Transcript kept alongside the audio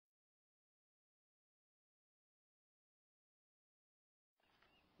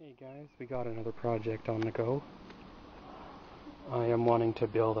Hey guys, we got another project on the go. I am wanting to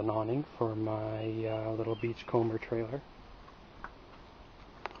build an awning for my little beachcomber trailer.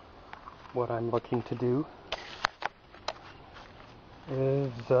 What I'm looking to do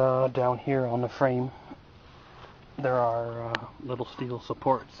is down here on the frame there are little steel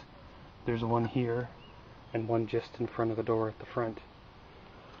supports. There's one here and one just in front of the door at the front.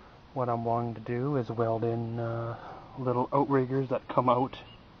 What I'm wanting to do is weld in little outriggers that come out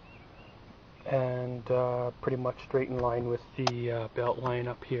and pretty much straight in line with the belt line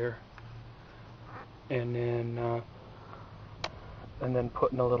up here, and then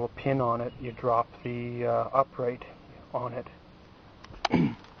putting a little pin on it, you drop the upright on it.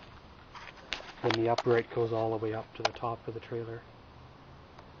 Then the upright goes all the way up to the top of the trailer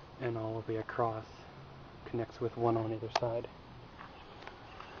and all the way across, connects with one on either side.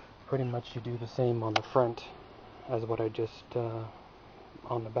 Pretty much you do the same on the front as what I just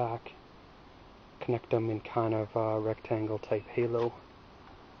on the back. Connect them in kind of a rectangle type halo,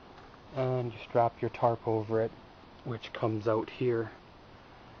 and you strap your tarp over it, which comes out here,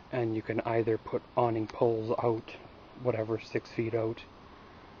 and you can either put awning poles out, whatever, 6 feet out,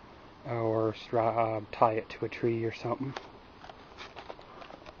 or tie it to a tree or something.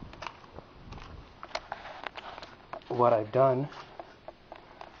 What I've done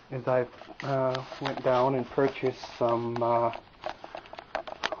is I've went down and purchased some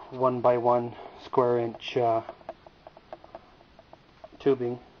 1x1 square inch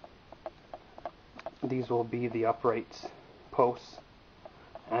tubing. These will be the uprights posts,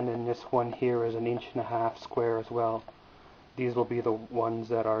 and then this one here is 1.5 inches square as well. These will be the ones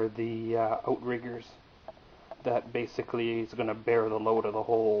that are the outriggers that basically is going to bear the load of the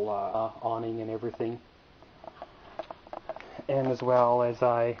whole awning and everything. And as well as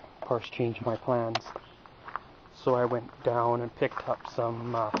I, of course, changed my plans. So I went down and picked up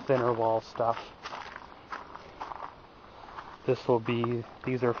some thinner wall stuff.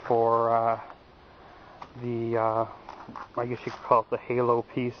 These are for the, I guess you could call it the halo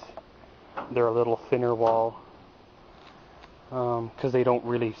piece. They're a little thinner wall, because they don't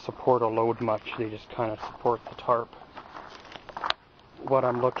really support a load much, they just kind of support the tarp. What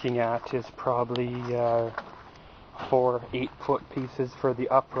I'm looking at is probably 4 8-foot pieces for the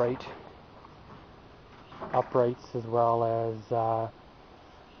uprights, as well as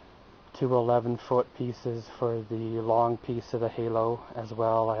 2 11-foot pieces for the long piece of the halo, as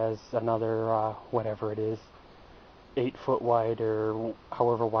well as another whatever it is, 8-foot wide or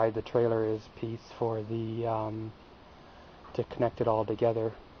however wide the trailer is piece for the to connect it all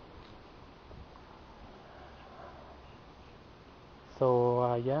together.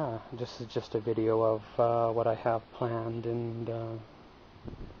 So yeah, this is just a video of what I have planned, and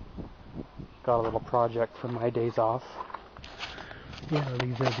got a little project for my days off. Yeah,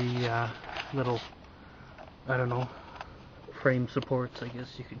 these are the little, I don't know, frame supports, I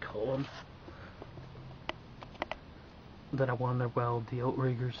guess you could call them, that I want to weld the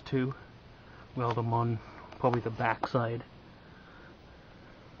outriggers to. Weld them on probably the back side.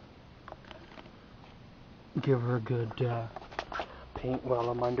 Give her a good paint while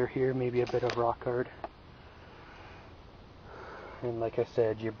I'm under here, maybe a bit of rock art. And like I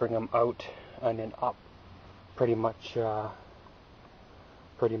said, you bring them out and then up, pretty much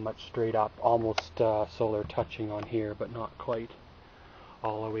straight up, almost so they're touching on here, but not quite,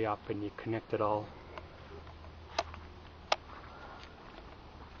 all the way up, and you connect it all.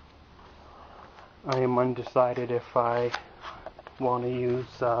 I am undecided if I want to use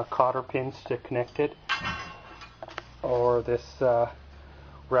cotter pins to connect it, or this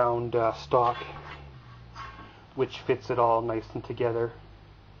round stock, which fits it all nice and together.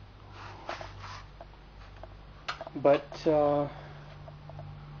 But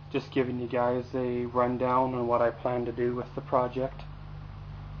just giving you guys a rundown on what I plan to do with the project.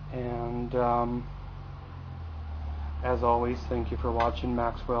 And as always, thank you for watching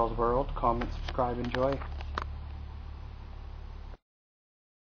Maxwell's World. Comment, subscribe, enjoy.